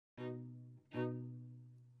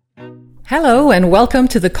Hello and welcome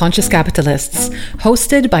to The Conscious Capitalists,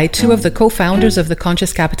 hosted by two of the co-founders of the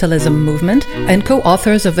Conscious Capitalism movement and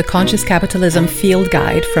co-authors of the Conscious Capitalism Field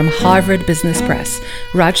Guide from Harvard Business Press,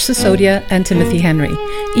 Raj Sisodia and Timothy Henry.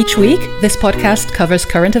 Each week, this podcast covers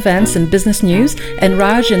current events and business news and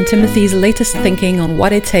Raj and Timothy's latest thinking on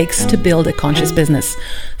what it takes to build a conscious business.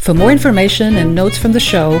 For more information and notes from the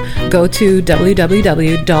show, go to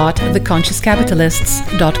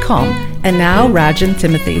www.theconsciouscapitalists.com. And now, Raj and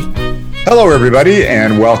Timothy. Hello, everybody,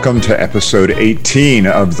 and welcome to episode 18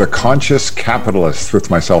 of The Conscious Capitalists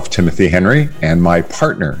with myself, Timothy Henry, and my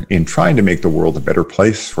partner in trying to make the world a better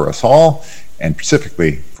place for us all, and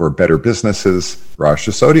specifically for better businesses, Raj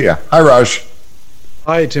Sisodia. Hi, Raj.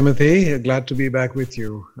 Hi, Timothy. Glad to be back with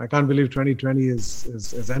you. I can't believe 2020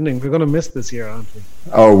 is ending. We're going to miss this year, aren't we?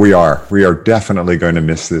 Oh, we are. We are definitely going to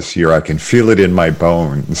miss this year. I can feel it in my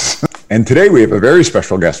bones. And today we have a very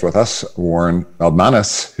special guest with us, Warren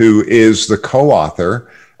Valdmanis, who is the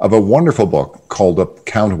co-author of a wonderful book called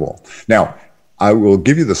Accountable. Now, I will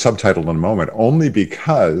give you the subtitle in a moment, only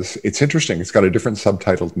because it's interesting. It's got a different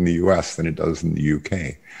subtitle in the US than it does in the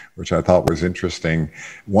UK, which I thought was interesting.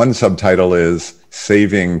 One subtitle is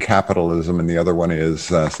Saving Capitalism, and the other one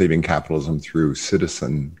is Saving Capitalism Through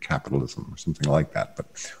Citizen Capitalism, or something like that.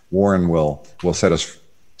 But Warren will set us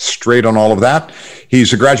straight on all of that.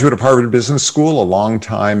 He's a graduate of Harvard Business School, a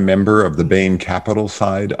longtime member of the Bain Capital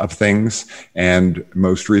side of things, and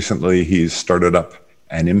most recently he's started up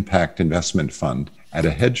an impact investment fund at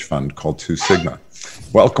a hedge fund called Two Sigma.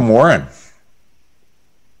 Welcome, Warren.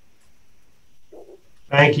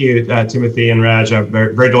 Thank you, Timothy and Raj. I'm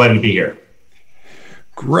very, very delighted to be here.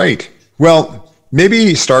 Great. Well,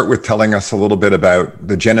 maybe start with telling us a little bit about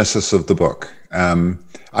the genesis of the book.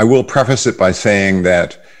 I will preface it by saying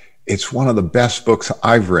that it's one of the best books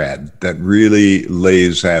I've read that really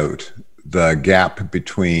lays out the gap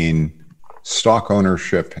between stock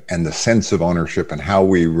ownership and the sense of ownership and how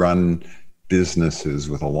we run businesses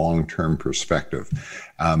with a long-term perspective,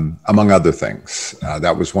 among other things.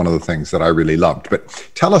 That was one of the things that I really loved. But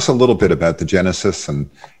tell us a little bit about the genesis and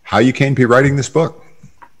how you came to be writing this book.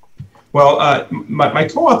 Well, my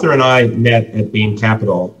co-author and I met at Bain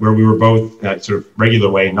Capital, where we were both sort of regular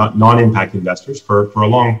way, non-impact investors for a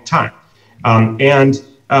long time. When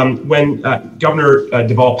Governor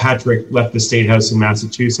Deval Patrick left the State House in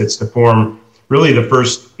Massachusetts to form really the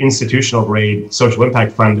first institutional grade social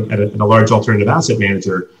impact fund at a large alternative asset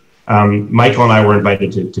manager, Michael and I were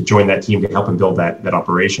invited to join that team to help him build that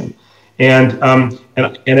operation. And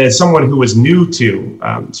as someone who was new to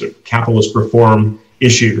sort of capitalist reform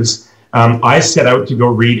issues, I set out to go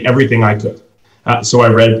read everything I could. So I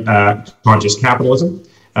read Conscious Capitalism,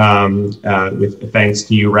 with thanks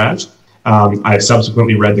to you, Raj. I've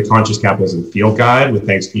subsequently read the Conscious Capitalism Field Guide, with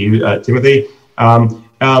thanks to you, Timothy.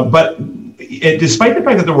 But despite the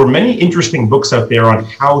fact that there were many interesting books out there on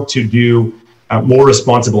how to do more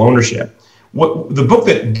responsible ownership, the book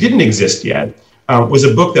that didn't exist yet was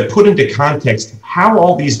a book that put into context how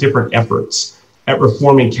all these different efforts at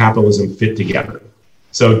reforming capitalism fit together.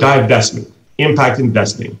 So divestment, impact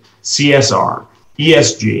investing, CSR,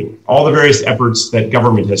 ESG, all the various efforts that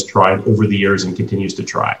government has tried over the years and continues to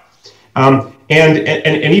try. And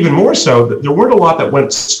even more so, there weren't a lot that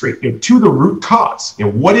went straight to the root cause.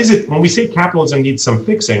 What is it, when we say capitalism needs some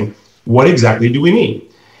fixing, what exactly do we mean?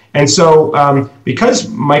 And so because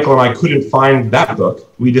Michael and I couldn't find that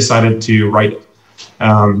book, we decided to write it.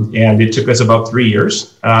 And it took us about 3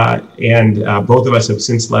 years. And both of us have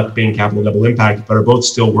since left Bain Capital Double Impact, but are both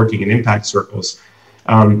still working in impact circles.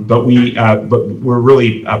 But we're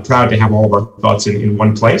really proud to have all of our thoughts in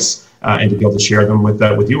one place and to be able to share them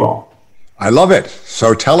with you all. I love it.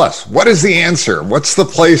 So tell us, what is the answer? What's the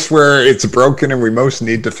place where it's broken and we most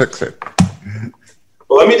need to fix it?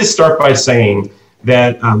 Well, let me just start by saying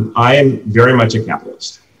that I am very much a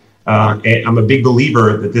capitalist. I'm a big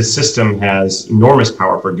believer that this system has enormous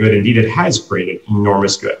power for good. Indeed, it has created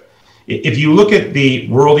enormous good. If you look at the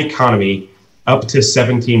world economy up to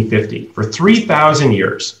 1750, for 3,000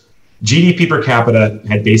 years, GDP per capita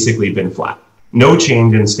had basically been flat. No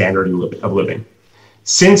change in standard of living.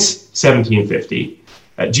 Since 1750,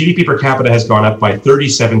 GDP per capita has gone up by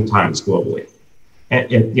 37 times globally. And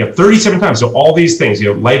 37 times. So all these things,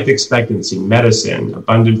 life expectancy, medicine,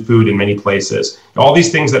 abundant food in many places, all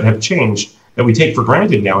these things that have changed that we take for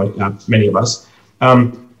granted now, many of us,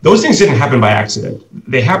 those things didn't happen by accident.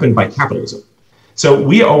 They happened by capitalism. So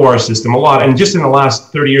we owe our system a lot. And just in the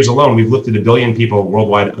last 30 years alone, we've lifted 1 billion people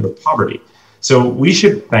worldwide out of poverty. So we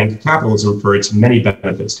should thank capitalism for its many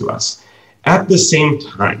benefits to us. At the same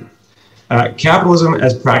time, capitalism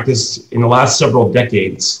as practiced in the last several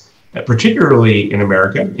decades particularly in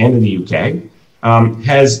America and in the UK,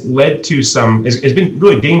 has led to has been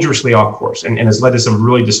really dangerously off course and has led to some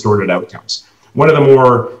really distorted outcomes. One of the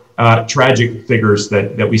more tragic figures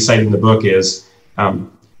that we cite in the book is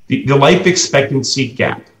the life expectancy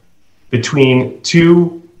gap between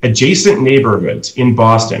two adjacent neighborhoods in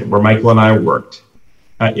Boston, where Michael and I worked,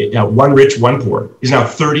 one rich, one poor, is now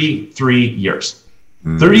 33 years.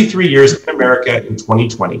 33 years in America in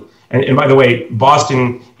 2020. And by the way,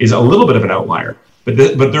 Boston is a little bit of an outlier, but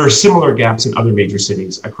there are similar gaps in other major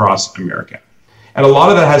cities across America. And a lot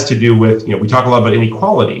of that has to do with, we talk a lot about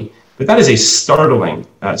inequality, but that is a startling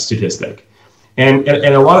statistic. And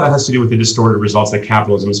a lot of that has to do with the distorted results that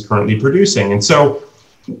capitalism is currently producing. And so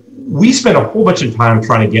we spent a whole bunch of time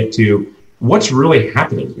trying to get to what's really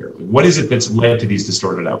happening here. What is it that's led to these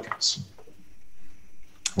distorted outcomes?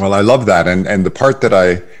 Well, I love that. And the part that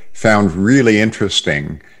I found really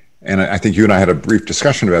interesting, and I think you and I had a brief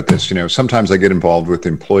discussion about this, sometimes I get involved with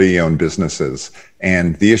employee-owned businesses.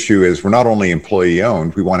 And the issue is we're not only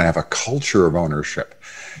employee-owned, we want to have a culture of ownership.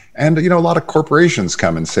 And, a lot of corporations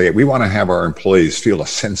come and say, we want to have our employees feel a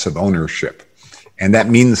sense of ownership. And that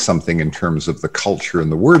means something in terms of the culture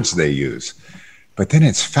and the words they use. But then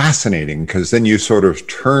it's fascinating because then you sort of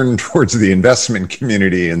turn towards the investment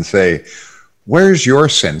community and say, where's your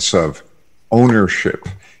sense of ownership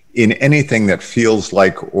in anything that feels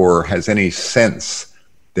like or has any sense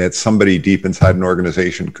that somebody deep inside an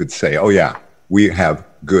organization could say, oh yeah, we have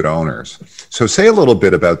good owners. So say a little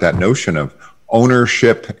bit about that notion of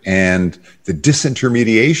ownership and the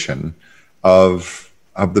disintermediation of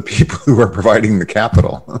the people who are providing the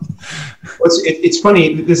capital. It's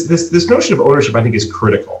funny. This notion of ownership, I think, is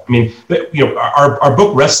critical. I mean, our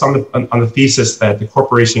book rests on the thesis that the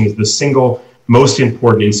corporation is the single most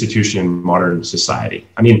important institution in modern society.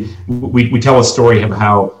 I mean, we tell a story of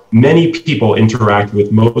how many people interact with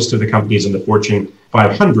most of the companies in the Fortune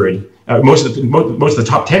 500, most of the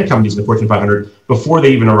top 10 companies in the Fortune 500 before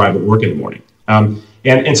they even arrive at work in the morning.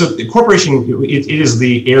 And so the corporation, it is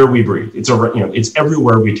the air we breathe. It's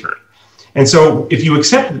everywhere we turn. And so if you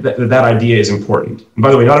accept that idea is important, and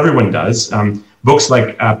by the way, not everyone does. Books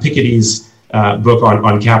like Piketty's book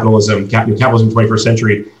on capitalism, Capitalism in the 21st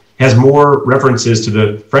Century, has more references to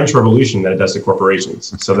the French Revolution than it does to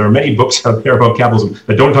corporations. So there are many books out there about capitalism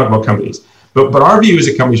that don't talk about companies. But our view is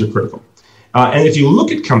that companies are critical. And if you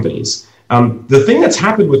look at companies, the thing that's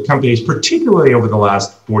happened with companies, particularly over the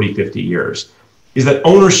last 40, 50 years, is that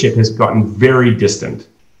ownership has gotten very distant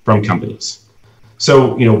from companies.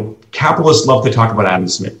 So, capitalists love to talk about Adam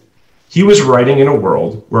Smith. He was writing in a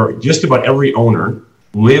world where just about every owner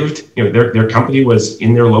lived, their company was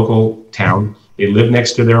in their local town. They lived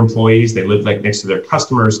next to their employees. They lived next to their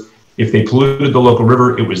customers. If they polluted the local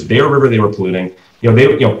river, it was their river they were polluting.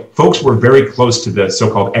 Folks were very close to the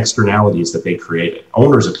so-called externalities that they created.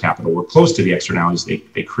 Owners of capital were close to the externalities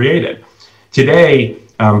they created. Today,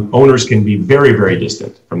 owners can be very, very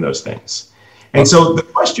distant from those things. And so the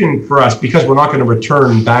question for us, because we're not going to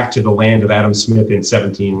return back to the land of Adam Smith in the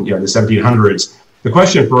 1700s, the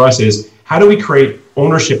question for us is, how do we create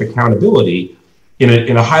ownership accountability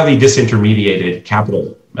in a highly disintermediated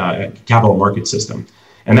capital market system?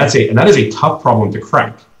 And that is a tough problem to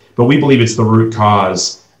crack. But we believe it's the root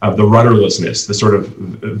cause of the rudderlessness, the sort of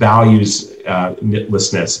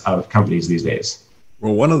values-lessness of companies these days.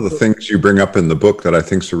 Well, one of the things you bring up in the book that I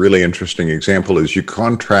think is a really interesting example is you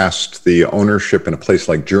contrast the ownership in a place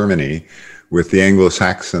like Germany with the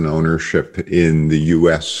Anglo-Saxon ownership in the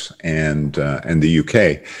US and the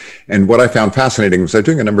UK. And what I found fascinating was I was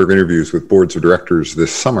doing a number of interviews with boards of directors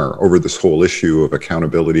this summer over this whole issue of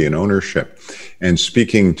accountability and ownership. And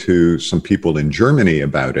speaking to some people in Germany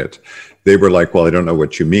about it, they were like, well, I don't know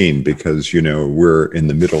what you mean, because, we're in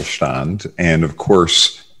the Mittelstand. And of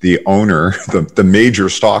course, the owner, the major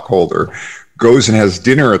stockholder, goes and has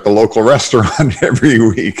dinner at the local restaurant every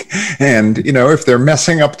week. And, if they're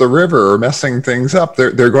messing up the river or messing things up,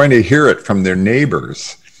 they're going to hear it from their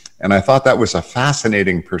neighbors. And I thought that was a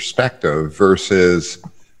fascinating perspective versus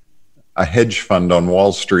a hedge fund on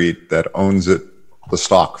Wall Street that owns the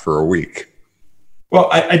stock for a week. Well,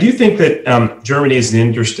 I do think that Germany is an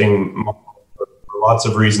interesting model for lots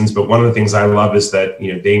of reasons, but one of the things I love is that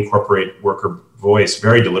they incorporate worker voice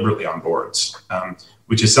very deliberately on boards,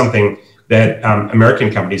 which is something that American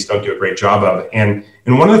companies don't do a great job of. And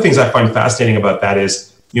one of the things I find fascinating about that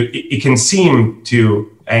is it can seem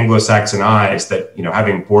to Anglo-Saxon eyes that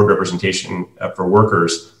having board representation for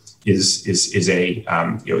workers is a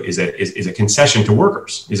concession to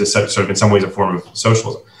workers, is a sort of in some ways a form of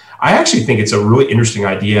socialism. I actually think it's a really interesting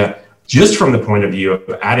idea just from the point of view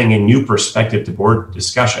of adding a new perspective to board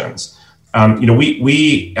discussions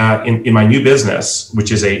We in my new business,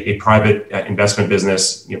 which is a private investment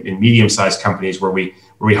business in medium-sized companies where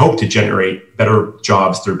we hope to generate better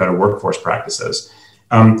jobs through better workforce practices.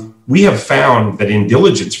 We have found that in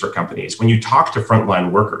diligence for companies, when you talk to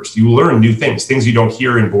frontline workers, you learn new things you don't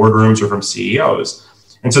hear in boardrooms or from CEOs.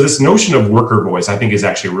 And so this notion of worker voice, I think, is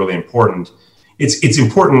actually really important. It's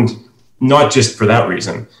important not just for that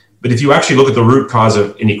reason, but if you actually look at the root cause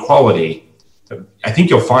of inequality, I think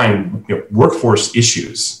you'll find workforce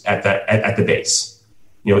issues at the base.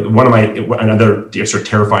 Another sort of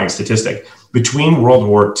terrifying statistic: between World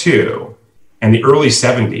War II and the early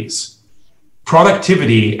 70s,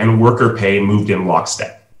 productivity and worker pay moved in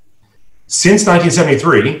lockstep. Since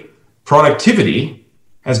 1973, productivity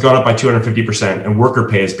has gone up by 250%, and worker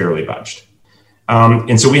pay has barely budged.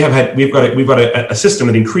 And so we've got a system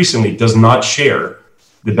that increasingly does not share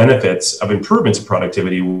the benefits of improvements in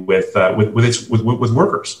productivity with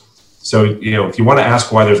workers. So if you want to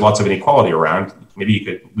ask why there's lots of inequality around,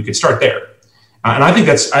 maybe we could start there. And I think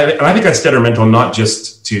that's detrimental not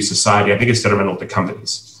just to society. I think it's detrimental to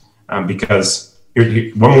companies because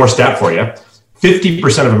one more stat for you: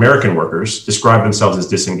 50% of American workers describe themselves as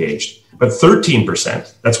disengaged, but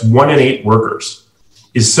 13%, that's 1 in 8 workers,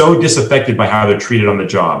 is so disaffected by how they're treated on the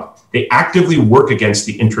job, they actively work against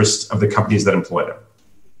the interests of the companies that employ them.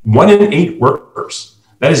 1 in 8 workers.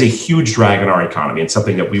 That is a huge drag on our economy and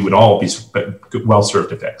something that we would all be well served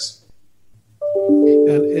to fix.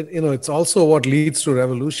 And it's also what leads to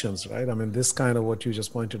revolutions, right? I mean, this kind of what you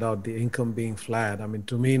just pointed out, the income being flat. I mean,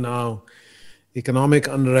 to me now, economic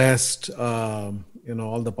unrest,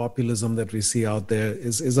 all the populism that we see out there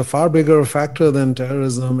is a far bigger factor than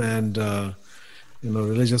terrorism and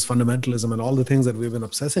religious fundamentalism and all the things that we've been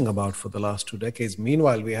obsessing about for the last 2 decades.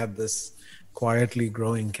 Meanwhile, we have this quietly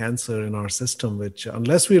growing cancer in our system, which,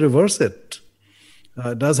 unless we reverse it,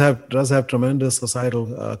 does have tremendous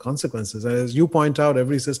societal consequences. And as you point out,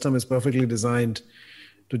 every system is perfectly designed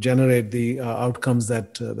to generate the outcomes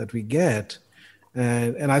that we get.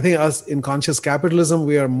 And I think us in conscious capitalism,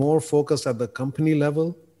 we are more focused at the company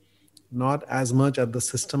level, not as much at the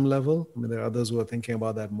system level. I mean, there are others who are thinking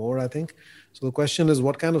about that more, I think. So the question is,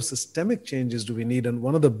 what kind of systemic changes do we need? And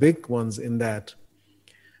one of the big ones in that,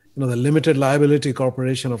 the limited liability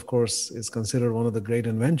corporation, of course, is considered one of the great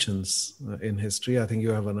inventions in history. I think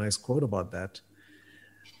you have a nice quote about that.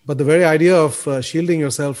 But the very idea of shielding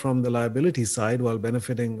yourself from the liability side while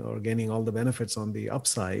benefiting or gaining all the benefits on the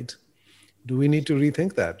upside, do we need to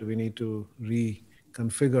rethink that? Do we need to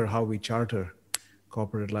reconfigure how we charter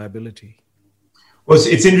corporate liability? Well,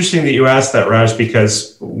 it's interesting that you asked that, Raj,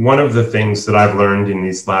 because one of the things that I've learned in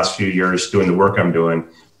these last few years doing the work I'm doing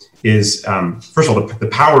is, first of all, the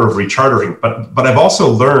power of rechartering. But I've also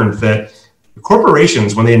learned that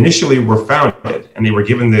corporations, when they initially were founded and they were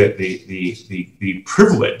given the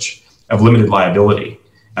privilege of limited liability,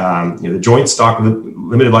 the joint stock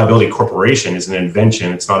limited liability corporation is an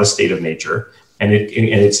invention. It's not a state of nature, and it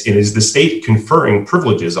is the state conferring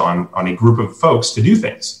privileges on a group of folks to do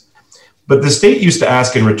things. But the state used to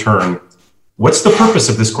ask in return, what's the purpose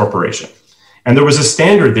of this corporation? And there was a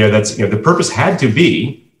standard there that's, the purpose had to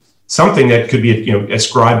be something that could be,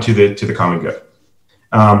 ascribed to the common good.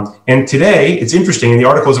 And today, it's interesting, in the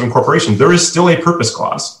Articles of Incorporation, there is still a purpose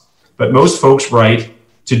clause, but most folks write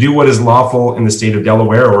to do what is lawful in the state of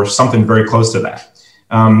Delaware or something very close to that.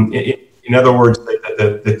 In other words,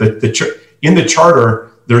 in the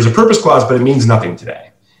charter, there's a purpose clause, but it means nothing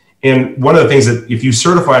today. And one of the things that if you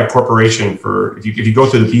certify a corporation if you go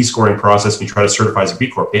through the B scoring process and you try to certify as a B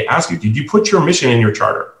Corp, they ask you, did you put your mission in your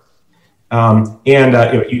charter?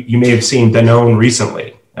 You may have seen Danone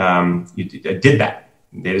recently. Did that.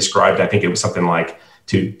 They described, I think it was something like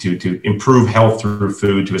to improve health through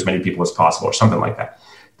food to as many people as possible or something like that.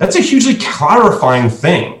 That's a hugely clarifying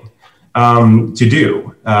thing to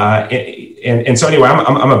do. And so anyway,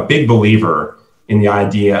 I'm a big believer in the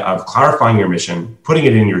idea of clarifying your mission, putting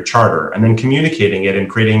it in your charter, and then communicating it and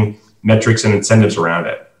creating metrics and incentives around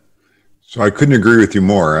it. So I couldn't agree with you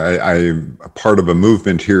more. I'm a part of a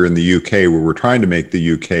movement here in the UK where we're trying to make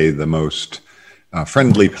the UK the most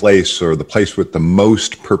friendly place, or the place with the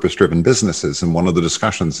most purpose-driven businesses. And one of the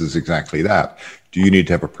discussions is exactly that. Do you need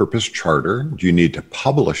to have a purpose charter? Do you need to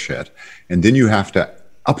publish it? And then you have to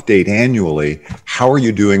update annually. How are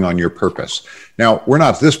you doing on your purpose? Now, we're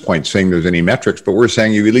not at this point saying there's any metrics, but we're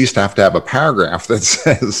saying you at least have to have a paragraph that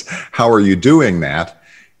says, how are you doing that?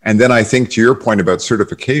 And then I think to your point about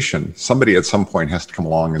certification, somebody at some point has to come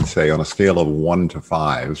along and say, on a scale of 1 to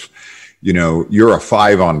 5, you're a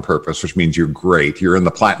 5 on purpose, which means you're great. You're in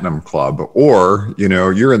the platinum club, or,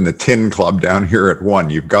 you're in the tin club down here at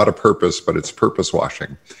 1. You've got a purpose, but it's purpose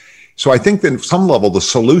washing. So I think that at some level, the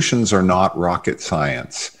solutions are not rocket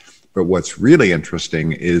science. But what's really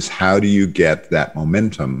interesting is how do you get that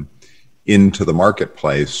momentum into the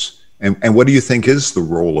marketplace? And what do you think is the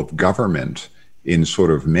role of government in sort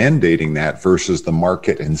of mandating that versus the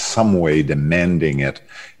market in some way demanding it?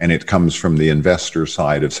 And it comes from the investor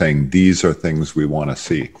side of saying, these are things we want to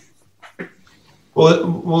see. Well,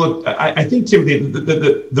 look, I think, Timothy,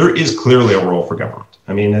 there is clearly a role for government.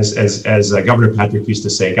 I mean, as Governor Patrick used to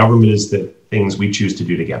say, government is the things we choose to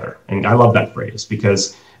do together. And I love that phrase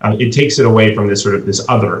because it takes it away from this sort of this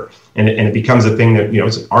other, and it becomes a thing that,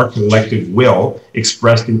 it's our collective will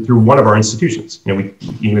expressed through one of our institutions. We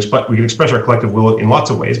can express our collective will in lots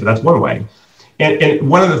of ways, but that's one way. And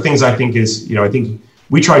one of the things I think is, I think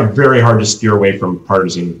we tried very hard to steer away from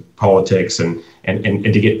partisan politics and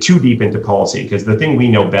to get too deep into policy, because the thing we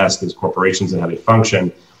know best is corporations and how they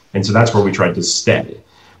function. And so that's where we tried to stay.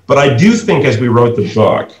 But I do think as we wrote the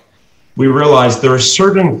book, we realized there are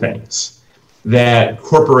certain things that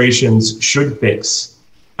corporations should fix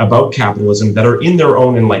about capitalism that are in their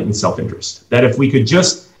own enlightened self-interest. That if we could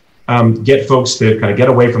just get folks to kind of get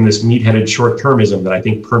away from this meat-headed short-termism that I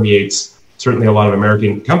think permeates certainly a lot of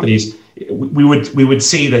American companies, we would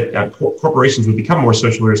see that corporations would become more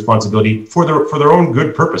socially responsibility for their own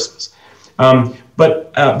good purposes.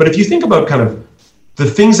 But if you think about kind of the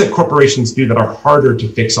things that corporations do that are harder to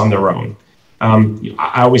fix on their own,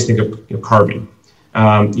 I always think of carbon.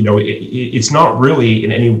 It's not really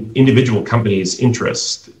in any individual company's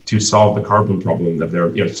interest to solve the carbon problem of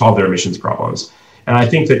solve their emissions problems. And I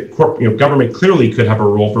think that government clearly could have a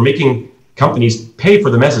role for making companies pay for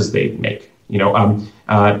the messes they make.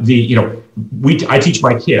 I teach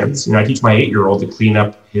my kids, I teach my 8-year-old to clean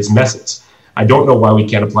up his messes. I don't know why we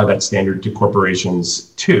can't apply that standard to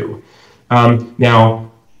corporations too. Now,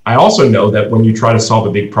 I also know that when you try to solve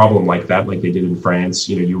a big problem like that, like they did in France,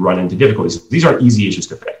 you run into difficulties. These aren't easy issues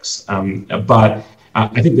to fix. But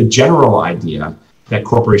I think the general idea that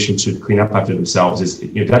corporations should clean up after themselves is,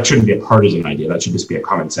 that shouldn't be a partisan idea. That should just be a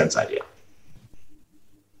common sense idea.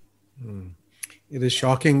 It is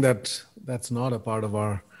shocking that that's not a part of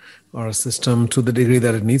our system to the degree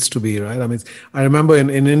that it needs to be, right? I mean, I remember in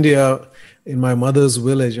India, in my mother's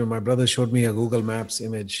village, my brother showed me a Google Maps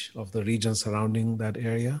image of the region surrounding that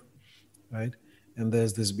area, right? And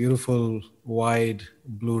there's this beautiful, wide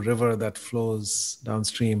blue river that flows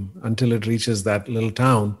downstream until it reaches that little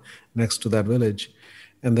town next to that village.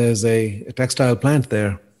 And there's a textile plant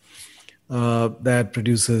there that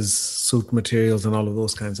produces suit materials and all of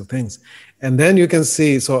those kinds of things. And then you can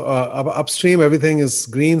see, so upstream, everything is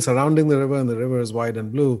green surrounding the river, and the river is white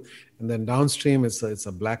and blue. And then downstream, it's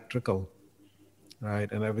a black trickle,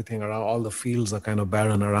 right? And everything around, all the fields are kind of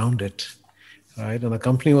barren around it, right? And a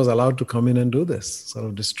company was allowed to come in and do this, sort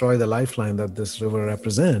of destroy the lifeline that this river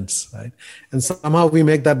represents, right? And somehow we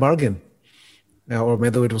make that bargain. Or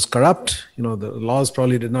whether it was corrupt, the laws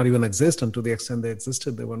probably did not even exist, and to the extent they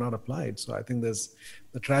existed, they were not applied. So I think there's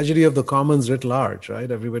the tragedy of the commons writ large,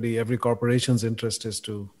 right? Every corporation's interest is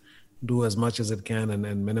to do as much as it can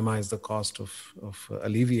and minimize the cost of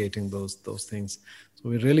alleviating those things. So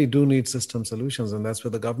we really do need system solutions, and that's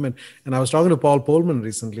where the government. And I was talking to Paul Polman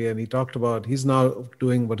recently, and he talked about he's now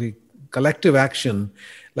doing collective action,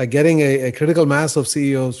 like getting a critical mass of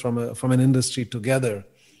CEOs from an industry together,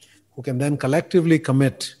 who can then collectively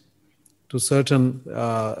commit to certain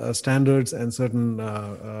standards and certain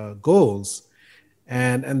goals,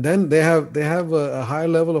 and then they have a higher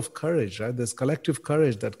level of courage, right? There's collective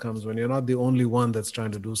courage that comes when you're not the only one that's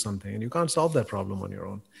trying to do something, and you can't solve that problem on your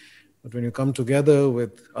own. But when you come together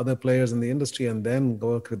with other players in the industry and then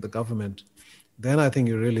work with the government, then I think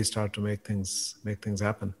you really start to make things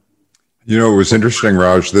happen. It was interesting,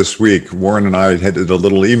 Raj, this week, Warren and I had a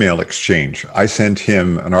little email exchange. I sent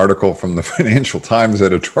him an article from the Financial Times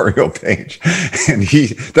editorial page, and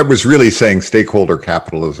that was really saying stakeholder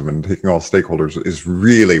capitalism and taking all stakeholders is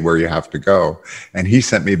really where you have to go. And he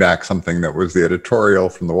sent me back something that was the editorial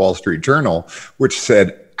from the Wall Street Journal, which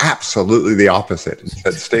said absolutely the opposite. It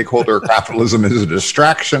said stakeholder capitalism is a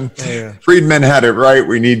distraction. Yeah. Friedman had it right.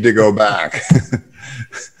 We need to go back.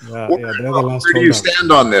 Where do you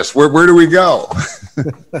stand on this? Where do we go?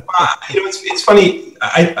 It's funny.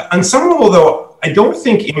 On some level, though, I don't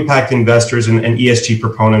think impact investors and ESG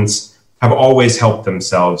proponents have always helped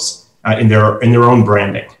themselves in their own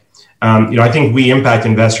branding. I think we impact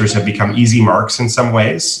investors have become easy marks in some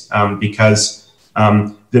ways because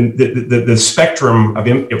the spectrum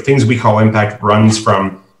of things we call impact runs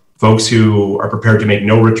from folks who are prepared to make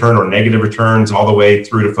no return or negative returns all the way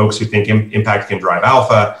through to folks who think impact can drive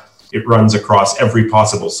alpha. It runs across every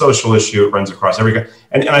possible social issue. It runs across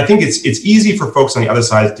and I think it's easy for folks on the other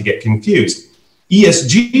side to get confused.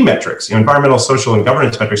 ESG metrics, environmental, social, and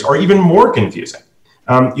governance metrics, are even more confusing.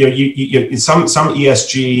 Some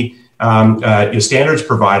ESG standards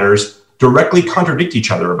providers directly contradict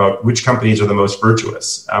each other about which companies are the most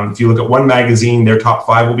virtuous. If you look at one magazine, their top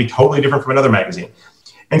 5 will be totally different from another magazine.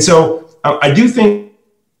 And so I do think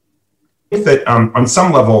that on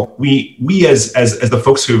some level, we as the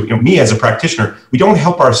folks who, me as a practitioner, we don't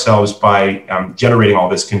help ourselves by generating all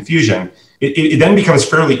this confusion. It then becomes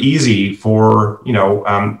fairly easy for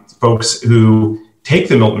folks who take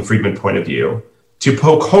the Milton Friedman point of view to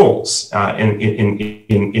poke holes in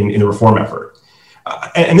the reform effort.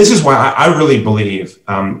 And this is why I really believe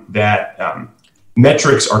that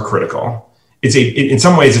metrics are critical. In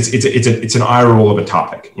some ways it's an eye roll of a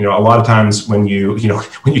topic. A lot of times when you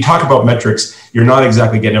talk about metrics, you're not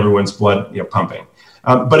exactly getting everyone's blood pumping.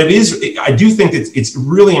 But I do think it's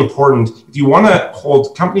really important if you want to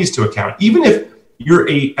hold companies to account, even if you're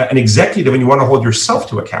an executive and you want to hold yourself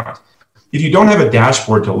to account. If you don't have a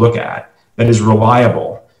dashboard to look at that is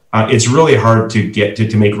reliable, it's really hard to get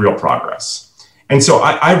to make real progress. And so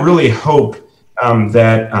I really hope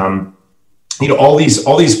that all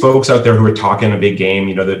these folks out there who are talking a big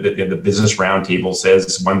game, the Business Roundtable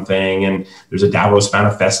says one thing, and there's a Davos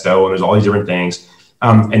Manifesto, and there's all these different things.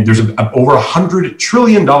 And there's over $100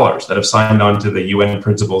 trillion that have signed on to the UN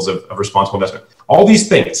principles of responsible investment. All these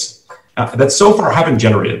things that so far haven't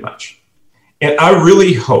generated much. And I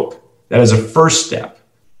really hope that as a first step,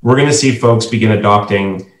 we're going to see folks begin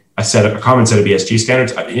adopting a common set of ESG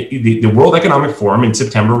standards. The World Economic Forum in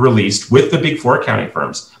September released, with the big 4 accounting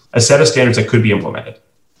firms, a set of standards that could be implemented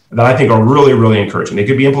that I think are really, really encouraging. They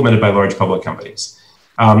could be implemented by large public companies.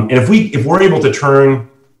 And if we're able to turn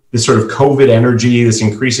this sort of COVID energy, this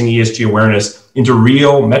increasing ESG awareness into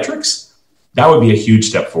real metrics, that would be a huge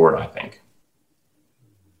step forward, I think.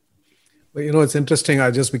 Well, it's interesting.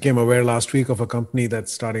 I just became aware last week of a company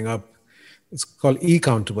that's starting up. It's called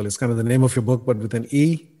eCountable. It's kind of the name of your book, but with an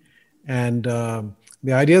E. And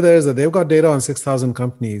the idea there is that they've got data on 6,000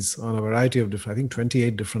 companies on a variety of different, I think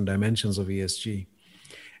 28 different dimensions of ESG.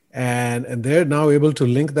 And they're now able to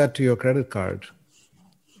link that to your credit card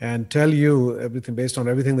and tell you everything based on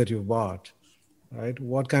everything that you've bought, right?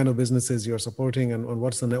 What kind of businesses you're supporting and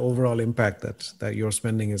what's the overall impact that your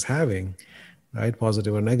spending is having, right?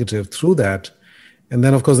 Positive or negative through that. And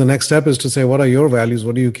then, of course, the next step is to say, what are your values?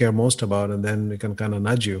 What do you care most about? And then we can kind of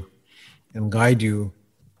nudge you and guide you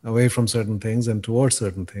away from certain things and towards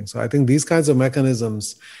certain things. So I think these kinds of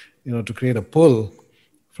mechanisms, to create a pull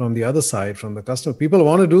from the other side, from the customer. People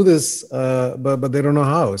want to do this, but they don't know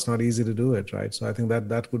how. It's not easy to do it, right? So I think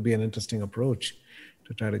that would be an interesting approach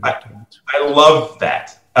to try to get to it. I love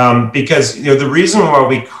that. Because the reason why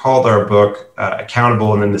we called our book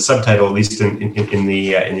Accountable, and then the subtitle, at least in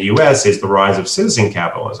the US, is The Rise of Citizen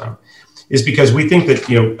Capitalism, is because we think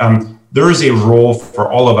that there is a role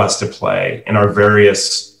for all of us to play in our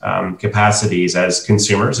various capacities as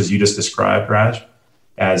consumers, as you just described, Raj,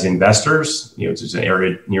 as investors, which is an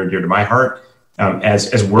area near and dear to my heart,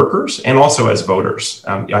 as workers, and also as voters.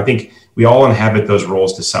 I think we all inhabit those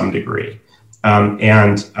roles to some degree.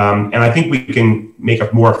 And I think we can make a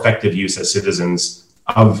more effective use as citizens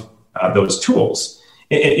of those tools.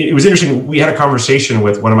 It was interesting. We had a conversation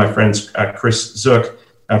with one of my friends, Chris Zook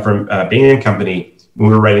from Bain & Company, when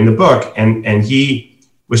we were writing the book, and he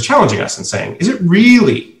was challenging us and saying, is it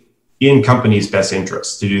really in companies' best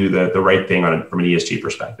interests to do the right thing from an ESG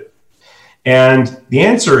perspective? And the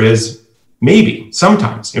answer is maybe,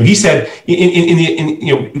 sometimes. He said,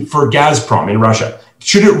 for Gazprom in Russia,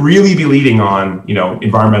 should it really be leading on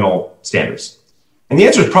environmental standards? And the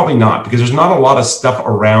answer is probably not, because there's not a lot of stuff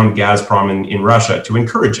around Gazprom in Russia to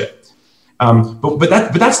encourage it. But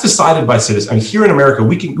that's decided by citizens. I mean, here in America,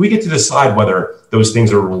 we get to decide whether those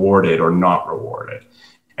things are rewarded or not rewarded.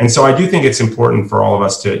 And so I do think it's important for all of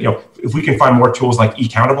us to, if we can find more tools like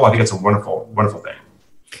eCountable, I think it's a wonderful, wonderful thing.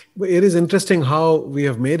 It is interesting how we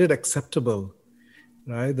have made it acceptable,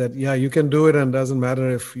 right? That, you can do it and it doesn't matter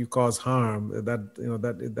if you cause harm.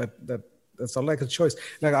 That's not like a choice.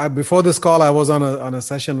 Like before this call, I was on a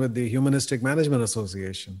session with the Humanistic Management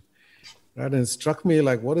Association. Right, and it struck me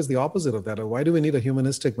like, what is the opposite of that? Or why do we need a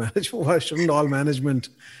humanistic management? Why shouldn't all management,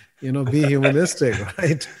 be humanistic,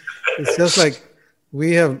 right? It's just like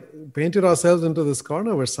we have painted ourselves into this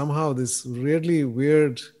corner where somehow this really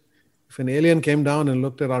weird. If an alien came down and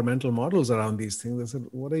looked at our mental models around these things, they said,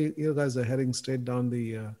 "What are you guys are heading straight down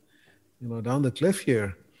the, down the cliff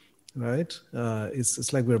here, right?"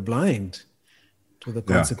 It's like we're blind to the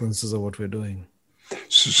consequences of what we're doing.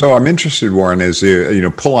 So I'm interested, Warren, as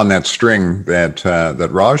you pull on that string that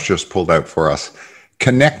Raj just pulled out for us.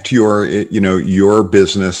 Connect your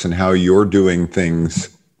business and how you're doing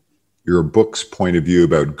things, your book's point of view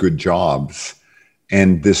about good jobs,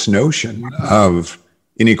 and this notion of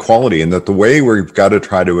inequality, and that the way we've got to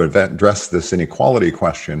try to address this inequality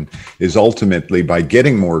question is ultimately by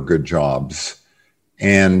getting more good jobs.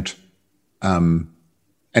 And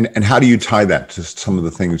how do you tie that to some of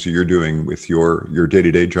the things that you're doing with your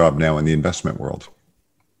day-to-day job now in the investment world?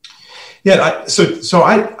 Yeah, so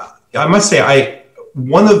I must say,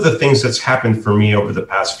 one of the things that's happened for me over the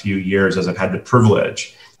past few years, as I've had the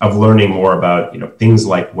privilege of learning more about things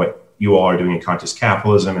like what you all are doing in conscious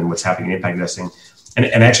capitalism and what's happening in impact investing,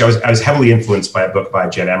 and actually I was heavily influenced by a book by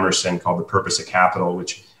Jed Emerson called The Purpose of Capital,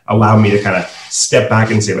 which allowed me to kind of step back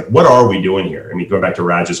and say, like, what are we doing here? I mean, going back to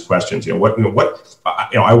Raj's questions, I work in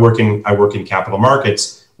capital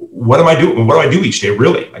markets. What am I doing? What do I do each day,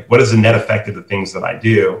 really? Like, what is the net effect of the things that I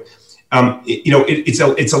do?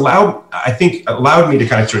 It's allowed me to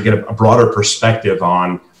kind of sort of get a broader perspective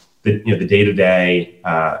on the day-to-day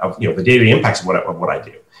of the day-to-day impacts of what I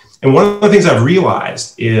do. And one of the things I've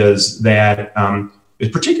realized is that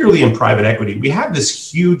particularly in private equity, we have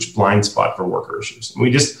this huge blind spot for worker issues. And we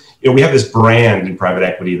just we have this brand in private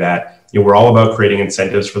equity that we're all about creating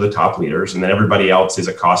incentives for the top leaders, and then everybody else is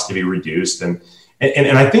a cost to be reduced. And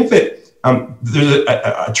I think that there's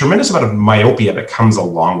a tremendous amount of myopia that comes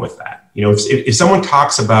along with that. If someone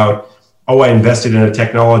talks about, oh, I invested in a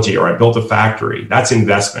technology or I built a factory, that's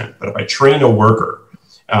investment. But if I train a worker,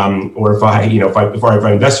 or if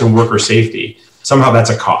I invest in worker safety, somehow that's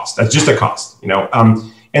a cost. That's just a cost,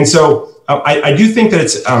 And so I do think that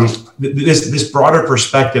it's this broader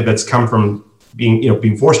perspective that's come from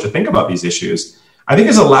being forced to think about these issues, I think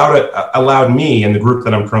has allowed me and the group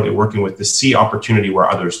that I'm currently working with to see opportunity where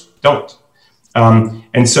others don't.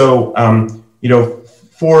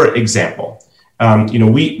 For example,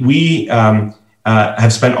 we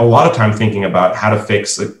have spent a lot of time thinking about how to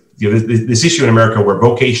fix this issue in America where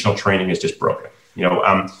vocational training is just broken.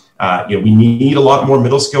 We need a lot more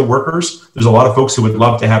middle-skilled workers. There's a lot of folks who would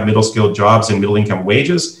love to have middle-skilled jobs and middle-income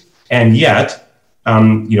wages, and yet,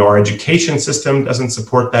 our education system doesn't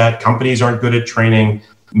support that. Companies aren't good at training.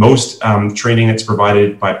 Most training that's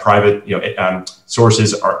provided by private,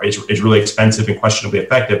 sources is really expensive and questionably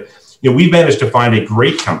effective. We've managed to find a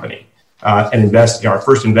great company and invest. Our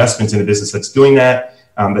first investments in a business that's doing that.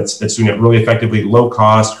 That's doing it really effectively, low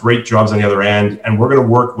cost, great jobs on the other end, and we're going to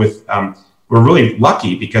work with. We're really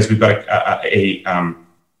lucky because we've got a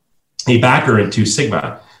backer in Two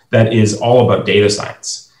Sigma that is all about data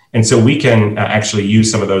science. And so we can actually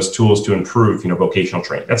use some of those tools to improve, vocational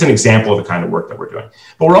training. That's an example of the kind of work that we're doing.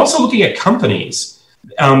 But we're also looking at companies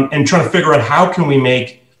and trying to figure out how can we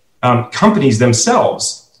make companies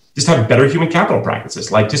themselves just have better human capital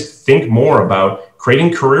practices. Like just think more about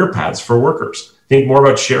creating career paths for workers. Think more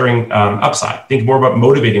about sharing upside. Think more about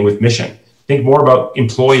motivating with mission. Think more about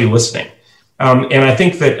employee listening. And I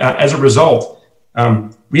think that as a result,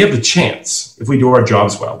 we have the chance, if we do our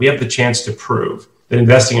jobs well, we have the chance to prove that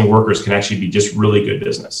investing in workers can actually be just really good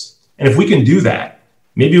business. And if we can do that,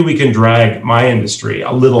 maybe we can drag my industry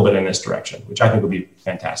a little bit in this direction, which I think would be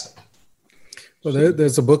fantastic. Well,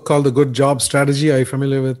 there's a book called The Good Job Strategy. Are you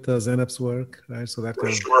familiar with Zeynep's work? Right. So that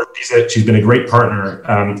sure. She's been a great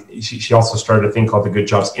partner. She also started a thing called the Good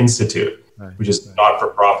Jobs Institute, right, which is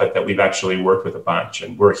not-for-profit that we've actually worked with a bunch,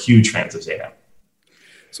 and we're huge fans of Zeynep.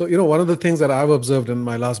 So, one of the things that I've observed in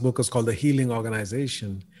my last book is called The Healing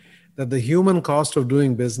Organization, that the human cost of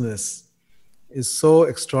doing business is so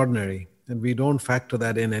extraordinary, and we don't factor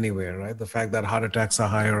that in anywhere, right? The fact that heart attacks are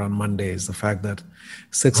higher on Mondays, the fact that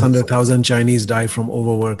 600,000 Chinese die from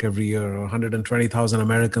overwork every year, or 120,000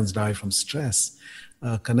 Americans die from stress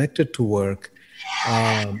connected to work,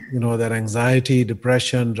 that anxiety,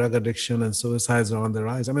 depression, drug addiction, and suicides are on the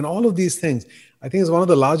rise. I mean, all of these things, I think is one of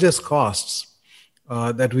the largest costs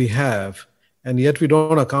that we have, and yet we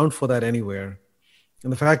don't account for that anywhere.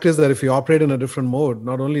 And the fact is that if we operate in a different mode,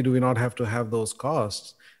 not only do we not have to have those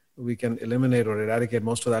costs, we can eliminate or eradicate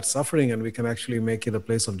most of that suffering, and we can actually make it a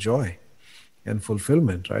place of joy and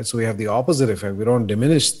fulfillment, right? So we have the opposite effect. We don't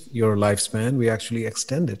diminish your lifespan, we actually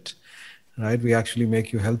extend it, right? We actually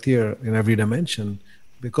make you healthier in every dimension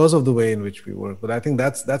because of the way in which we work. But I think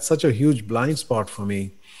that's such a huge blind spot for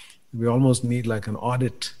me. We almost need like an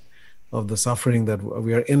audit of the suffering that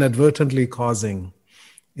we are inadvertently causing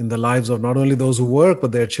in the lives of not only those who work,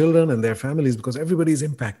 but their children and their families, because everybody is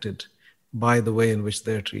impacted by the way in which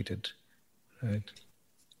they're treated, right?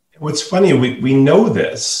 What's funny, we know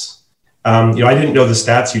this. I didn't know the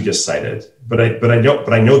stats you just cited, but I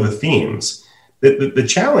know the themes. the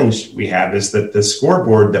challenge we have is that the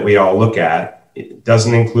scoreboard that we all look at, it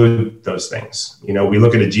doesn't include those things. We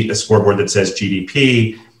look at a scoreboard that says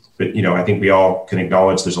GDP, but I think we all can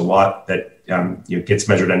acknowledge there's a lot that gets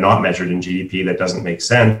measured and not measured in GDP that doesn't make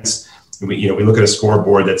sense. We look at a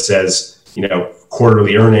scoreboard that says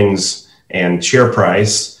quarterly earnings and share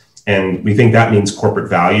price, and we think that means corporate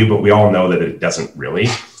value, but we all know that it doesn't really.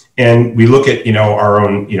 And we look at our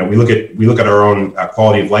own we look at our own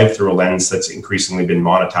quality of life through a lens that's increasingly been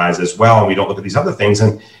monetized as well, and we don't look at these other things.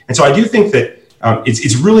 And so I do think that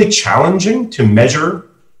it's really challenging to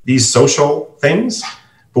measure these social things,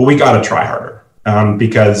 but we got to try harder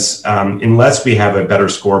because unless we have a better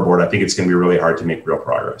scoreboard, I think it's going to be really hard to make real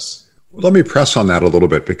progress. Let me press on that a little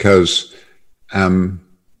bit because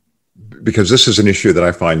this is an issue that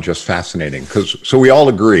I find just fascinating. So we all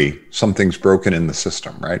agree something's broken in the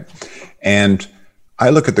system, right? And I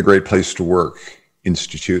look at the Great Place to Work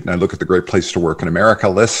Institute, and I look at the Great Place to Work in America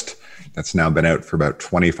list that's now been out for about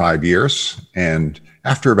 25 years. And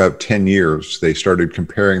after about 10 years, they started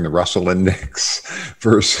comparing the Russell Index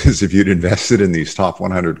versus if you'd invested in these top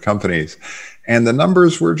 100 companies. And the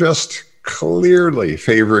numbers were just clearly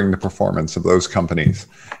favoring the performance of those companies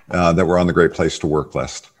that were on the Great Place to Work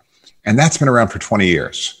list. And that's been around for 20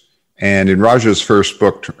 years. And in Raja's first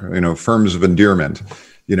book, Firms of Endearment,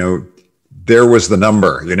 there was the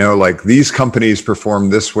number, like these companies perform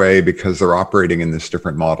this way because they're operating in this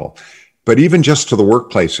different model. But even just to the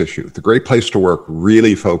workplace issue, the Great Place to Work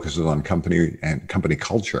really focuses on company and company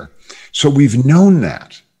culture. So we've known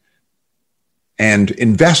that. And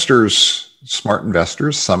investors, smart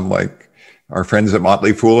investors, some like our friends at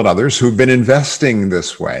Motley Fool and others who've been investing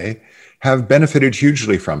this way, have benefited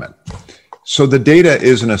hugely from it. So the data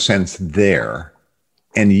is, in a sense, there.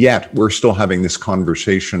 And yet we're still having this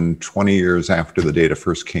conversation 20 years after the data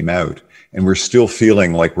first came out. And we're still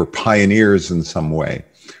feeling like we're pioneers in some way.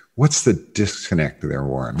 What's the disconnect there,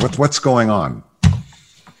 Warren? What's going on?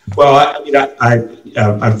 Well,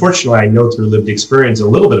 unfortunately, I know through lived experience a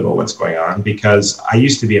little bit about what's going on because I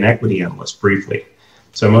used to be an equity analyst briefly.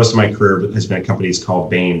 So most of my career has been at companies called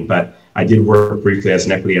Bain, but I did work briefly as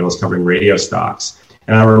an equity analyst covering radio stocks.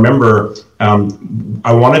 And I remember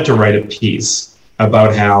I wanted to write a piece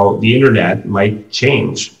about how the internet might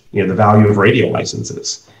change, the value of radio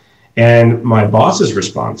licenses. And my boss's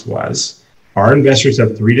response was, our investors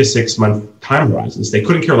have 3 to 6 month time horizons. They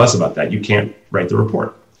couldn't care less about that. You can't write the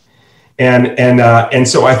report. And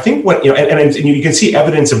so I think what, and you can see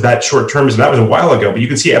evidence of that short-termism. That was a while ago, but you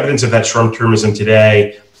can see evidence of that short-termism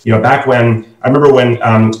today. Back when, I remember when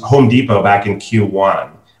Home Depot back in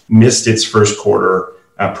Q1 missed its first quarter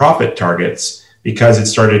profit targets because it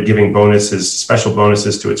started giving special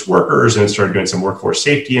bonuses to its workers, and it started doing some workforce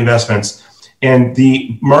safety investments. And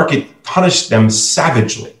the market punished them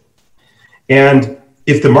savagely. And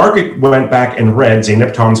if the market went back and read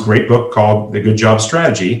Zeynep Tom's great book called The Good Job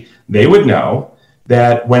Strategy, they would know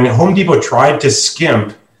that when Home Depot tried to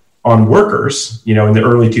skimp on workers, in the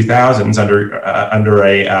early 2000s under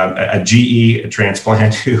a GE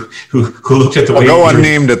transplant who looked at the way... No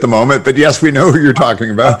unnamed at the moment, but yes, we know who you're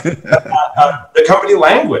talking about. The company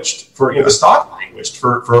languished the stock languished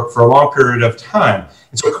for a long period of time.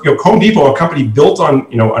 And so, Home Depot, a company built on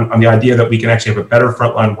the idea that we can actually have a better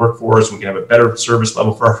frontline workforce, we can have a better service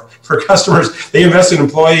level for customers. They invest in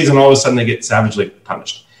employees, and all of a sudden they get savagely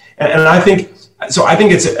punished. And I think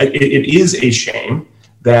it is a shame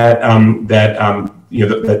that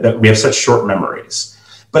we have such short memories.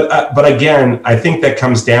 But again, I think that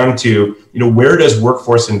comes down to where does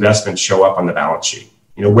workforce investment show up on the balance sheet?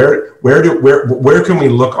 Where can we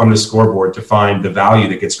look on the scoreboard to find the value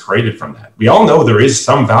that gets created from that? We all know there is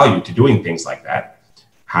some value to doing things like that.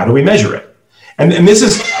 How do we measure it? And this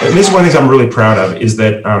is one of the things I'm really proud of is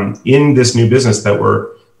that in this new business that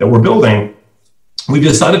we're building, we've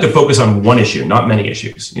decided to focus on one issue, not many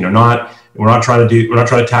issues. We're not trying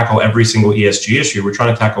to tackle every single ESG issue. We're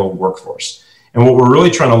trying to tackle workforce. And what we're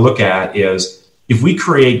really trying to look at is if we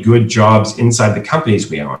create good jobs inside the companies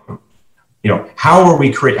we own,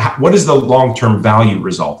 what is the long-term value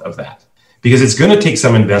result of that? Because it's going to take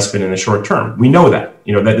some investment in the short term. We know that,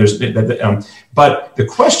 but the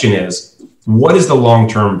question is, what is the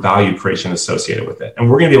long-term value creation associated with it? And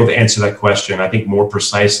we're going to be able to answer that question, I think, more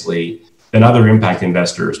precisely than other impact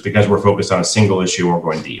investors because we're focused on a single issue and we're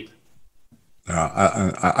going deep.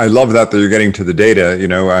 I love that you're getting to the data.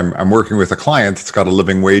 I'm working with a client that's got a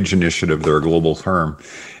living wage initiative. They're a global firm.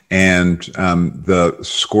 And the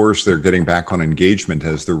scores they're getting back on engagement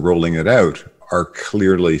as they're rolling it out are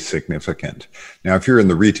clearly significant. Now, if you're in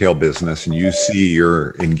the retail business and you see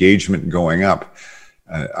your engagement going up,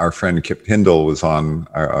 our friend Kip Hindle was on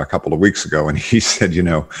a couple of weeks ago, and he said,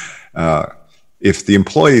 if the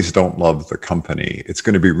employees don't love the company, it's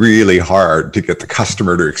going to be really hard to get the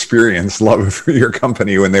customer to experience love for your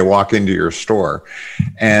company when they walk into your store.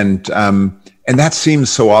 And that seems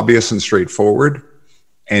so obvious and straightforward.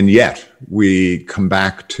 And yet we come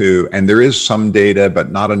back to, and there is some data,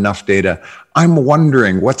 but not enough data. I'm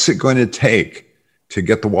wondering, what's it going to take to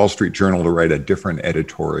get the Wall Street Journal to write a different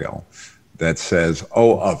editorial that says,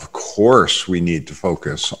 oh, of course we need to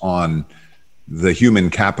focus on the human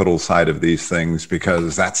capital side of these things,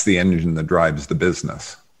 because that's the engine that drives the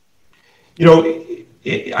business? I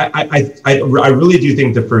really do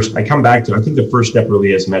think I come back to, I think the first step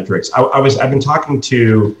really is metrics. I've been talking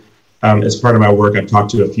to, as part of my work, I've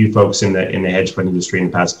talked to a few folks in the hedge fund industry in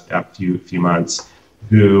the past few months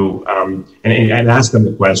who, and asked them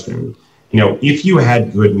the question, if you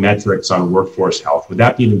had good metrics on workforce health, would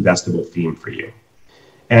that be an investable theme for you?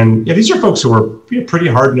 And these are folks who are pretty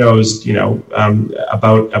hard-nosed,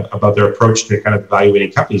 about their approach to kind of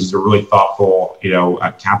evaluating companies. These are really thoughtful,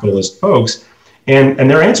 capitalist folks. And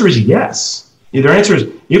their answer is yes. Their answer is,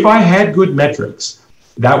 if I had good metrics,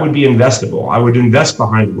 that would be investable. I would invest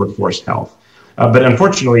behind workforce health. But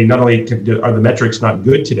unfortunately, not only are the metrics not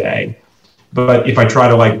good today, but if I try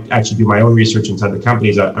to actually do my own research inside the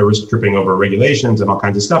companies, I risk tripping over regulations and all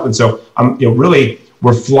kinds of stuff. And so, really,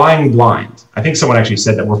 we're flying blind. I think someone actually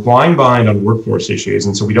said that we're flying blind on workforce issues,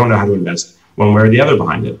 and so we don't know how to invest one way or the other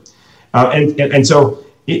behind it. And so,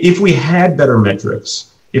 if we had better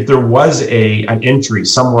metrics, if there was an entry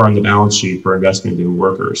somewhere on the balance sheet for investment in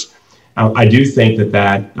workers, I do think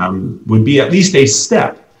that would be at least a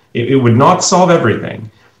step. It would not solve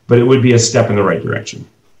everything, but it would be a step in the right direction.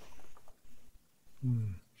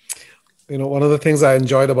 One of the things I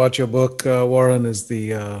enjoyed about your book, Warren, is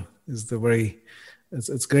the very,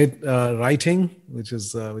 it's great writing, which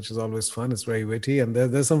is always fun. It's very witty, and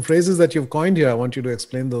there's some phrases that you've coined here. I want you to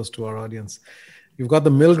explain those to our audience. You've got the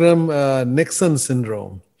Milgram-Nixon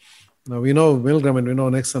syndrome. Now we know Milgram and we know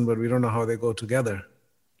Nixon, but we don't know how they go together.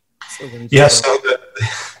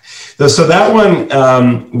 So that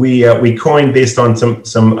one we coined based on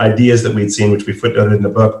some ideas that we'd seen, which we footnoted in the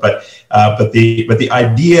book. But the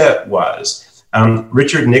idea was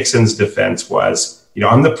Richard Nixon's defense was,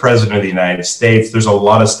 I'm the president of the United States. There's a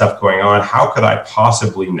lot of stuff going on. How could I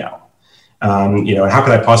possibly know? And how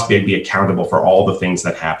could I possibly be accountable for all the things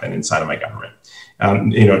that happen inside of my government?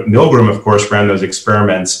 Milgram, of course, ran those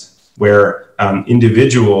experiments where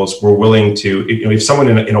individuals were willing to, if someone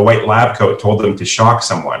in a white lab coat told them to shock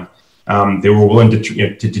someone, they were willing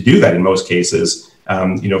to do that in most cases,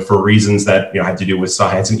 for reasons that had to do with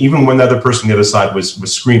science. And even when the other person on the other side was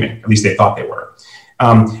screaming, at least they thought they were.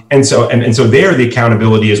 And so there, the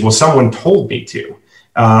accountability is, well, someone told me to.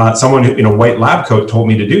 Someone in a white lab coat told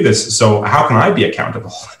me to do this. So how can I be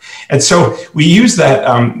accountable? And so we use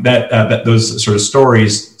those sort of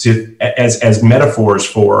stories as metaphors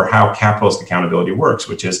for how capitalist accountability works,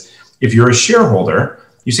 which is, if you're a shareholder,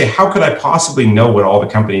 you say, how could I possibly know what all the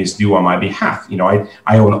companies do on my behalf?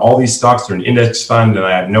 I own all these stocks through an index fund, and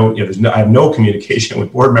I have no communication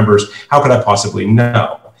with board members. How could I possibly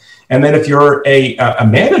know? And then if you're a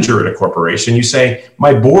manager at a corporation, you say,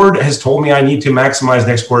 my board has told me I need to maximize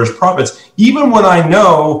next quarter's profits, even when I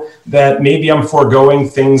know that maybe I'm foregoing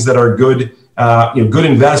things that are good, good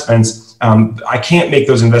investments. I can't make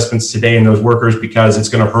those investments today in those workers because it's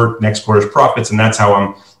going to hurt next quarter's profits, and that's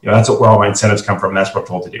how that's where all my incentives come from. And that's what I'm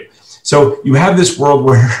told to do. So you have this world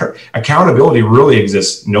where accountability really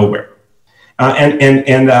exists nowhere. And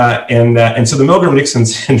so the Milgram-Nixon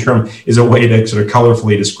syndrome is a way to sort of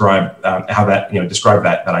colorfully describe how that, describe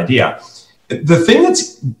that idea. The thing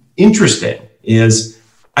that's interesting is,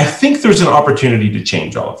 I think there's an opportunity to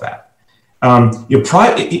change all of that.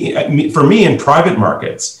 For me, in private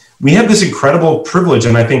markets, we have this incredible privilege,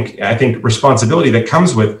 and I think responsibility that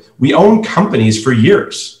comes with, we own companies for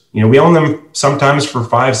years. We own them sometimes for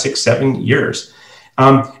 5, 6, 7 years,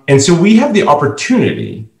 and so we have the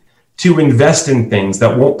opportunity to invest in things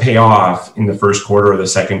that won't pay off in the first quarter or the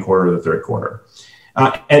second quarter or the third quarter.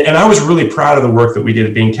 And I was really proud of the work that we did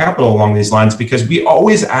at Bain Capital along these lines, because we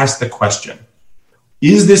always asked the question,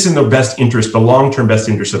 is this in the best interest, the long-term best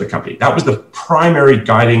interest of the company? That was the primary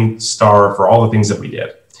guiding star for all the things that we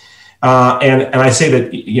did. And I say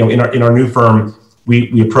that, in our new firm,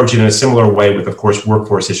 we approach it in a similar way with, of course,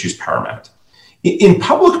 workforce issues paramount. In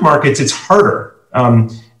public markets, it's harder.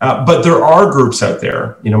 But there are groups out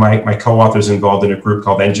there. My co-author's involved in a group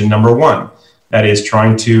called Engine Number One that is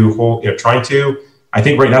trying to, I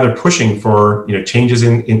think right now they're pushing for, changes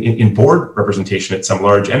in board representation at some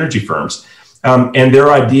large energy firms. And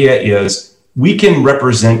their idea is, we can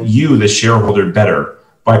represent you, the shareholder, better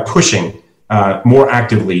by pushing more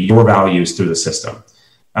actively your values through the system.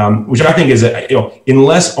 Which I think is,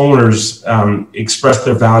 unless owners express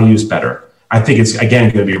their values better, I think it's,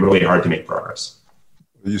 again, going to be really hard to make progress.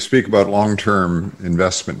 You speak about long-term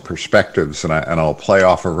investment perspectives, and I'll play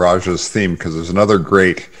off of Raja's theme because there's another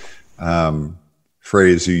great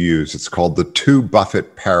phrase you use. It's called the two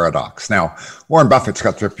Buffett paradox. Now, Warren Buffett's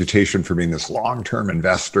got the reputation for being this long-term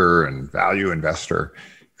investor and value investor.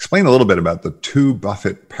 Explain a little bit about the two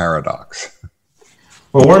Buffett paradox.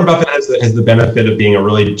 Well, Warren Buffett has the benefit of being a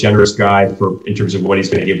really generous guy in terms of what he's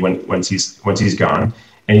going to give once he's gone,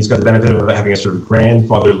 and he's got the benefit of having a sort of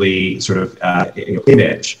grandfatherly sort of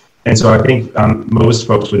image. And so I think most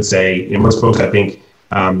folks would say, I think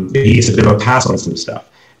he gets a bit of a pass on some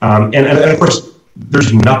stuff. And of course,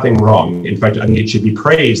 there's nothing wrong. In fact, I think it should be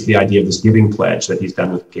praised, the idea of this giving pledge that he's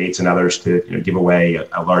done with Gates and others to give away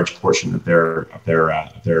a large portion of their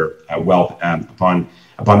wealth upon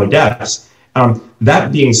their deaths.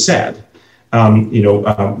 That being said,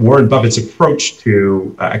 Warren Buffett's approach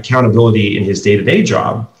to accountability in his day-to-day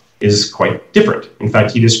job is quite different. In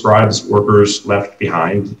fact, he describes workers left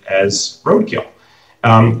behind as roadkill,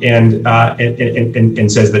 and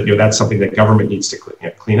says that that's something that government needs to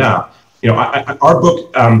clean up. Our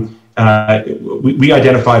book, we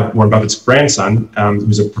identified Warren Buffett's grandson,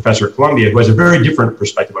 who's a professor at Columbia, who has a very different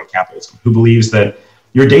perspective on capitalism, who believes that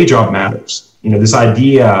your day job matters. This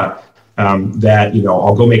idea that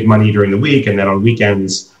I'll go make money during the week and then on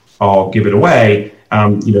weekends I'll give it away.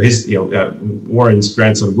 Warren's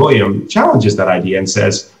grandson William challenges that idea and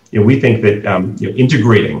says, we think that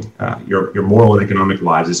integrating your moral and economic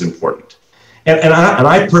lives is important. And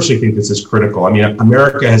I personally think this is critical. I mean,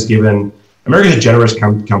 America is a generous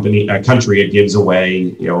country. It gives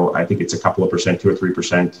away, I think it's a couple of percent, 2 or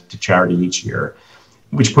 3% to charity each year,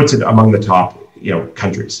 which puts it among the top,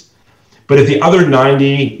 countries. But if the other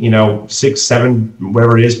 90, 6, 7,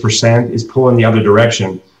 whatever it is, percent is pulling the other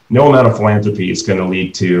direction, no amount of philanthropy is going to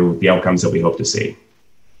lead to the outcomes that we hope to see.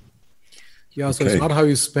 Yeah, so It's not how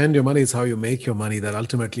you spend your money, it's how you make your money that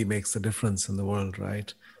ultimately makes the difference in the world,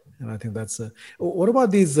 right? And I think that's what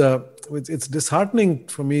about these? It's disheartening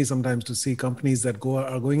for me sometimes to see companies that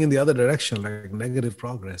are going in the other direction, like negative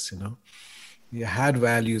progress. You had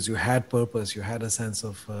values, you had purpose, you had a sense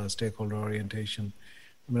of stakeholder orientation.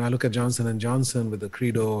 I mean, I look at Johnson & Johnson with the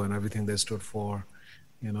credo and everything they stood for,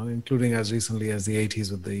 including as recently as the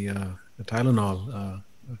 80s with the Tylenol.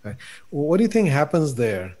 Okay, what do you think happens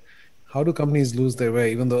there? How do companies lose their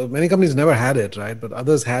way? Even though many companies never had it, right? But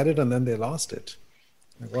others had it and then they lost it.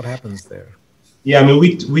 What happens there? Yeah, I mean,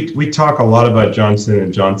 we talk a lot about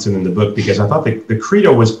Johnson & Johnson in the book because I thought the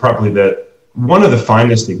credo was probably one of the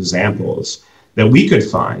finest examples that we could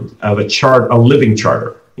find of a living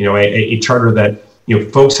charter. A charter that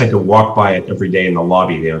folks had to walk by it every day in the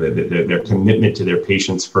lobby. Their commitment to their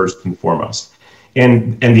patients first and foremost,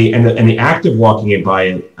 and the act of walking it by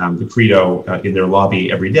it, the credo in their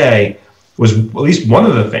lobby every day was at least one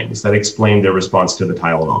of the things that explained their response to the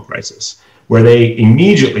Tylenol crisis, where they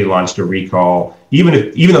immediately launched a recall, even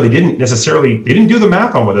though they didn't do the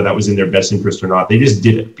math on whether that was in their best interest or not. They just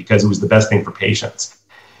did it because it was the best thing for patients.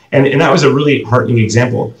 And that was a really heartening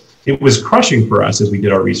example. It was crushing for us as we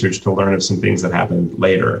did our research to learn of some things that happened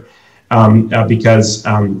later, because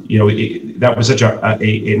that was such an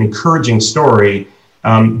encouraging story.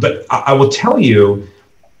 But I will tell you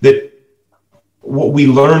that what we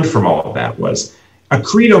learned from all of that was a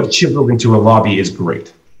credo chiseled into a lobby is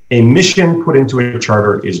great. A mission put into a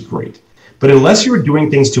charter is great, but unless you're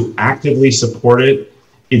doing things to actively support it,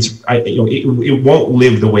 it won't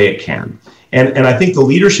live the way it can. And I think the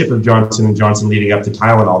leadership of Johnson & Johnson leading up to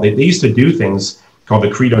Tylenol, they used to do things called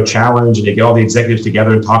the Credo Challenge, and they get all the executives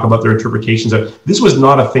together and talk about their interpretations of. This was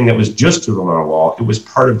not a thing that was just doodled on a wall. It was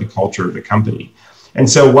part of the culture of the company. And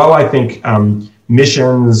so while I think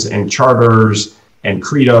missions and charters and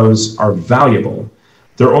credos are valuable,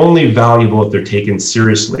 they're only valuable if they're taken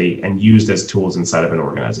seriously and used as tools inside of an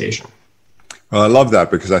organization. Well, I love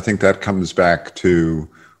that because I think that comes back to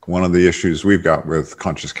one of the issues we've got with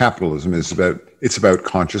conscious capitalism it's about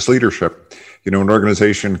conscious leadership. An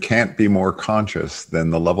organization can't be more conscious than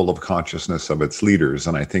the level of consciousness of its leaders.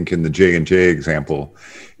 And I think in the J&J example,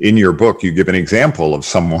 in your book, you give an example of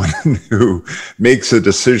someone who makes a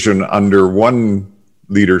decision under one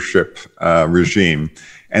leadership regime,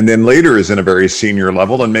 and then later is in a very senior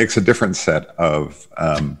level and makes a different set of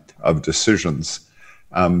decisions.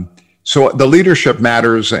 So the leadership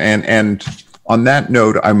matters, and on that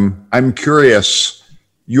note, I'm curious,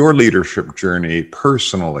 your leadership journey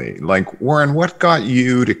personally, like Warren, what got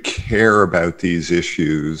you to care about these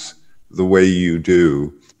issues the way you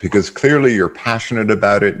do, because clearly you're passionate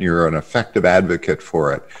about it and you're an effective advocate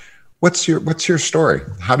for it. What's your story?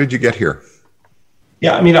 How did you get here?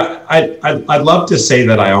 Yeah, I mean, I'd love to say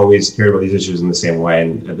that I always cared about these issues in the same way,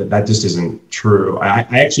 and that just isn't true. I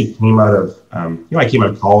actually came out of, I came out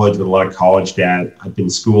of college with a lot of college debt. I've been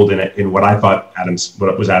schooled in what I thought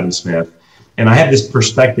what was Adam Smith, and I had this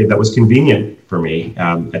perspective that was convenient for me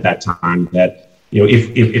at that time. That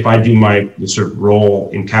if I do my sort of role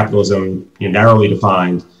in capitalism, narrowly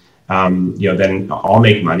defined, then I'll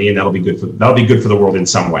make money, and that'll be good for the world in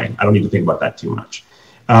some way. I don't need to think about that too much.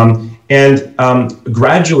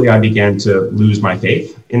 Gradually, I began to lose my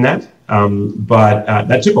faith in that, but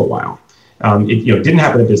that took a while. It didn't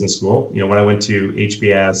happen at business school. When I went to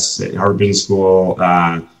HBS, Harvard Business School,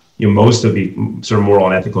 most of the sort of moral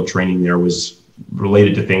and ethical training there was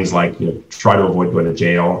related to things like try to avoid going to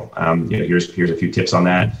jail. Here's a few tips on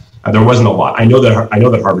that. There wasn't a lot. I know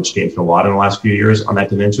that Harvard's changed a lot in the last few years on that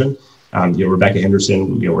dimension. Rebecca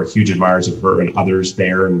Henderson, we're huge admirers of her and others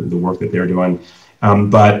there and the work that they're doing.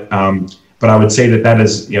 But I would say that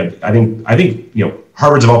is, I think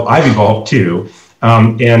Harvard's evolved, I've evolved too.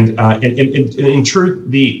 And in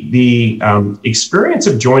truth, the experience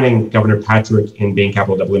of joining Governor Patrick in Bain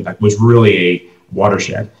Capital Double Impact was really a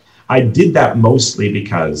watershed. I did that mostly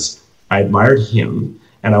because I admired him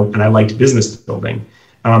and I liked business building.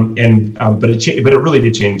 But it really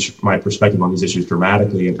did change my perspective on these issues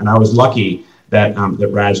dramatically. And I was lucky that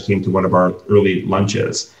Raj came to one of our early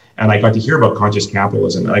lunches. And I got to hear about conscious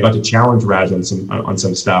capitalism, and I got to challenge Raj on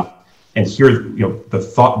some stuff, and hear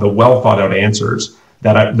the well thought out answers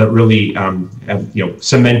that really have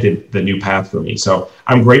cemented the new path for me. So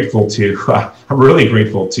I'm grateful I'm really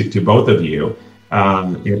grateful to both of you,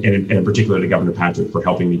 and in particular to Governor Patrick for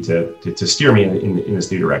helping me to steer me in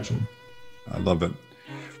this new direction. I love it.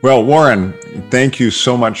 Well, Warren, thank you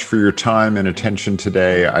so much for your time and attention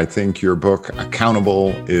today. I think your book,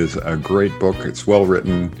 Accountable, is a great book. It's well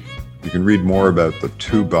written. You can read more about the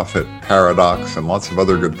 2 Buffett paradox and lots of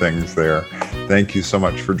other good things there. Thank you so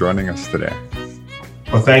much for joining us today.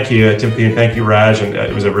 Well, thank you, Timothy, and thank you, Raj, and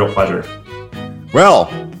it was a real pleasure. Well,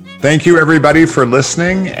 thank you, everybody, for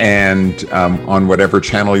listening. And on whatever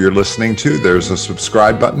channel you're listening to, there's a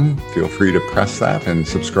subscribe button. Feel free to press that and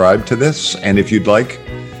subscribe to this. And if you'd like,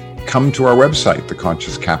 come to our website,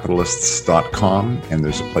 theconsciouscapitalists.com, and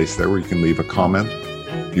there's a place there where you can leave a comment.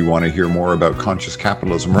 If you want to hear more about conscious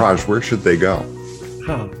capitalism, Raj, where should they go?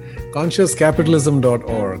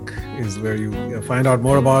 Consciouscapitalism.org is where you find out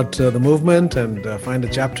more about the movement and find a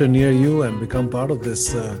chapter near you and become part of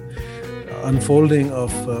this unfolding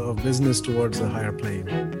of business towards a higher plane.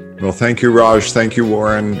 Well, thank you, Raj. Thank you,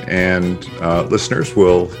 Warren. And listeners,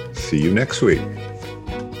 we'll see you next week.